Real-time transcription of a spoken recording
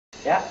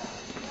Yeah.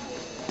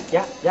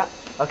 Yeah, yeah.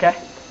 Okay.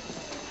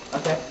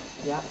 Okay.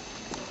 Yeah.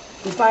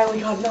 We finally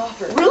got an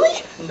offer.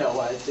 Really? No,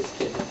 I was just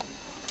kidding.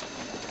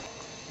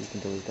 You can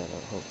delete that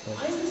out, hopefully.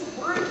 Why is this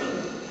working?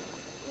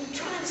 We've been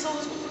trying to sell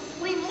this one for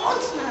 3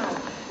 months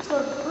now. It's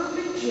got a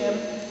perfect gym,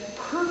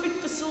 perfect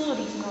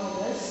facilities and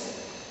all this.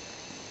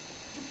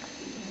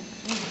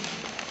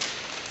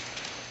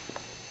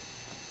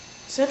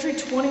 Century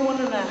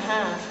 21 and a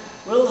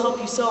half will help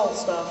you sell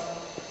stuff.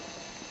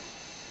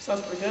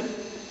 Sounds pretty good.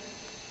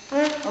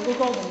 Alright, I'll go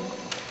call them.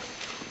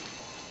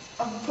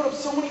 I've put up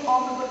so many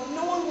offers, but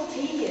no one will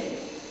take it.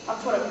 I've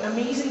put up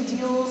amazing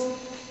deals,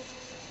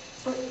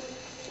 but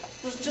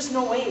there's just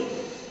no way.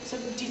 So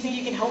do you think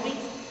you can help me?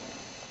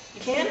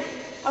 You can?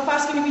 How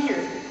fast can you be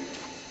here?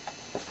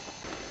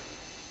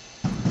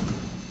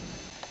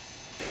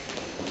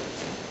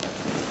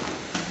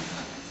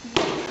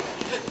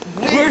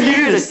 We're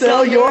here to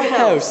sell your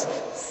house.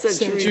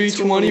 Century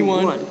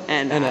 21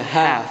 and a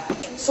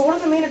half. So what are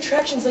the main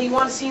attractions that you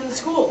want to see in the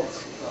school?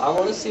 I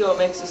want to see what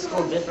makes the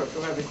school different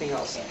from everything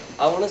else.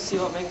 I want to see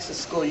what makes the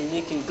school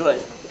unique and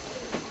good.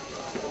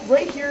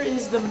 Right here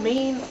is the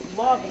main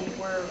lobby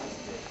where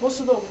most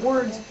of the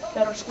awards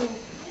that our school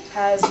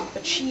has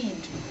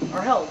achieved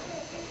are held.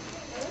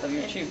 Have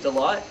you achieved a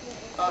lot?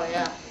 Oh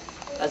yeah.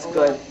 That's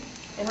good.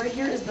 And right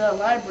here is the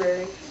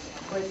library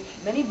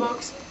with many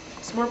books,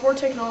 smartboard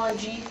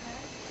technology,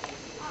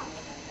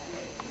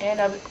 and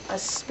a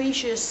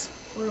spacious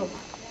room,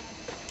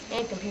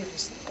 and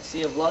computers. I see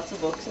you have lots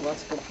of books and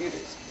lots of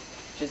computers,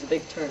 which is a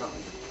big turn on.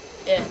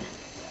 Yeah.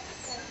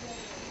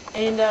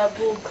 And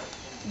well,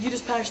 you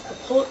just passed the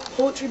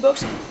poetry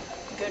books,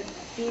 good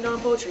fiend on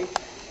poetry.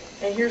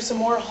 And here's some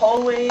more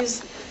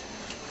hallways,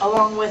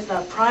 along with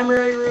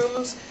primary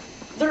rooms.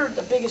 They're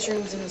the biggest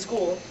rooms in the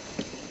school,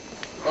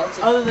 Lots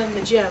of other than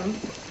the gym.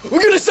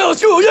 We're gonna sell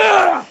school,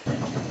 yeah!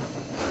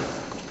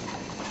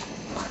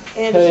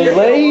 And Hey, here-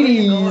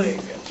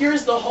 ladies!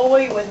 Here's the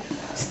hallway with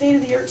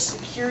state-of-the-art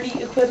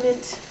security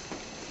equipment.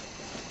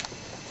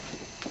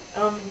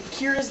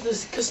 Here is the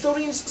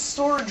custodian's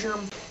storage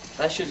room.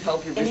 that should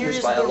help your And here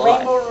business is by a the lot.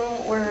 rainbow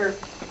room where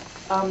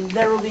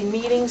there will be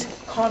meetings,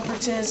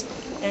 conferences,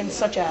 and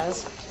such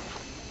as.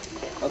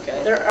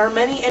 Okay. There are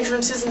many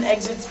entrances and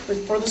exits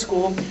for the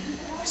school,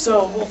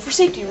 so, well, for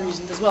safety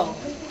reasons as well.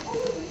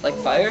 Like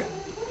fire?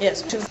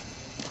 Yes.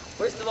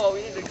 First of all,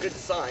 we need a good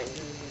sign.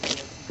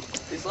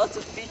 There's lots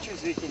of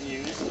features we can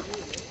use.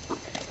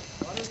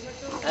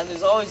 And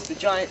there's always the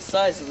giant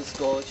size of the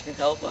school, which can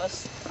help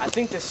us. I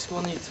think this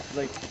school needs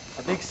like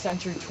a big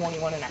Century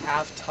 21 and a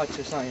half touch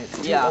or something. It's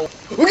too Yeah. old.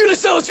 We're gonna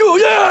sell school,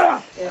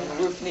 yeah! And the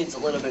roof needs a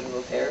little bit of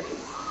repair.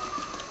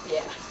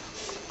 Yeah.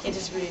 Can't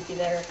disagree with you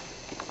there.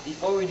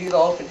 Before we do the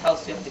open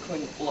house, we have to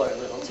clean the floor a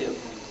little too.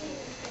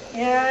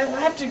 Yeah, I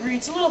have to agree.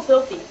 It's a little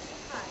filthy.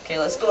 Okay,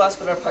 let's go ask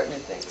what our partner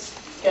thinks.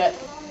 Okay.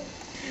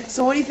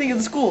 So what do you think of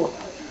the school?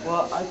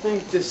 Well, I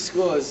think this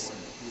school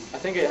I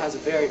think it has a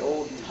very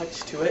old touch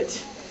to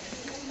it.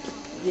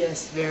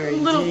 Yes, very A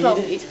little dated.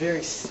 filthy. It's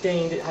very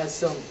stained. It has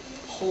some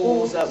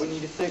holes that we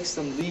need to fix,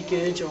 some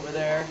leakage over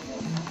there.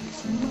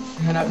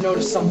 And I've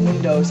noticed some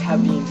windows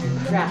have been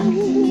cracked.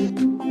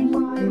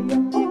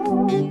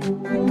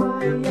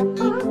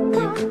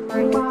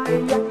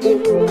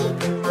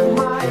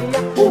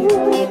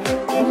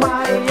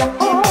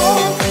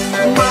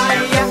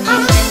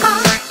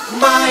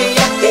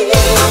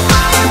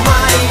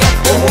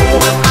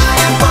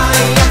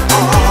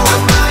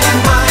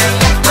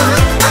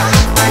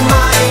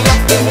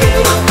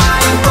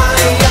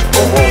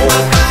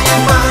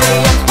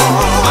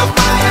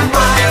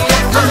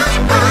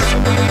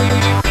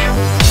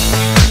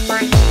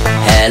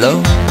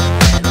 Hello,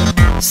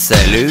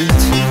 salute,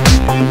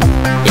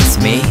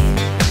 it's me.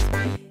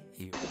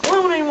 Why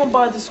would anyone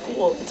buy the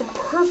school? It's a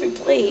perfect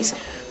place.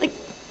 Like,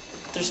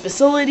 there's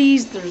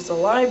facilities, there's a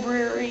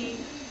library.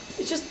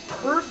 It's just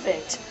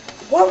perfect.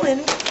 Why would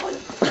anyone?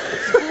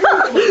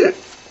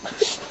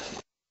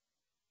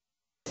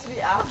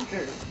 Be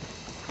after.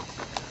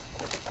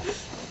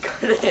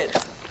 Cut it.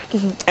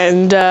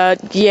 And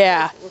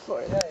yeah,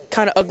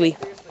 kind of ugly.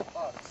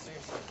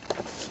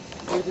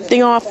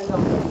 Thing off.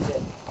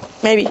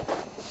 Maybe.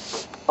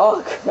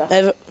 Oh crap.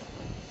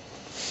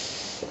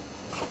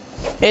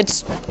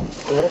 It's.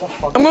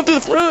 I'm going through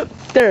the front.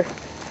 There.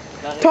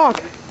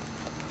 Talk.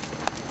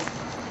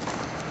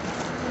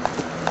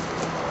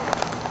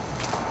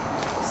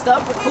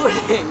 Stop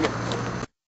recording.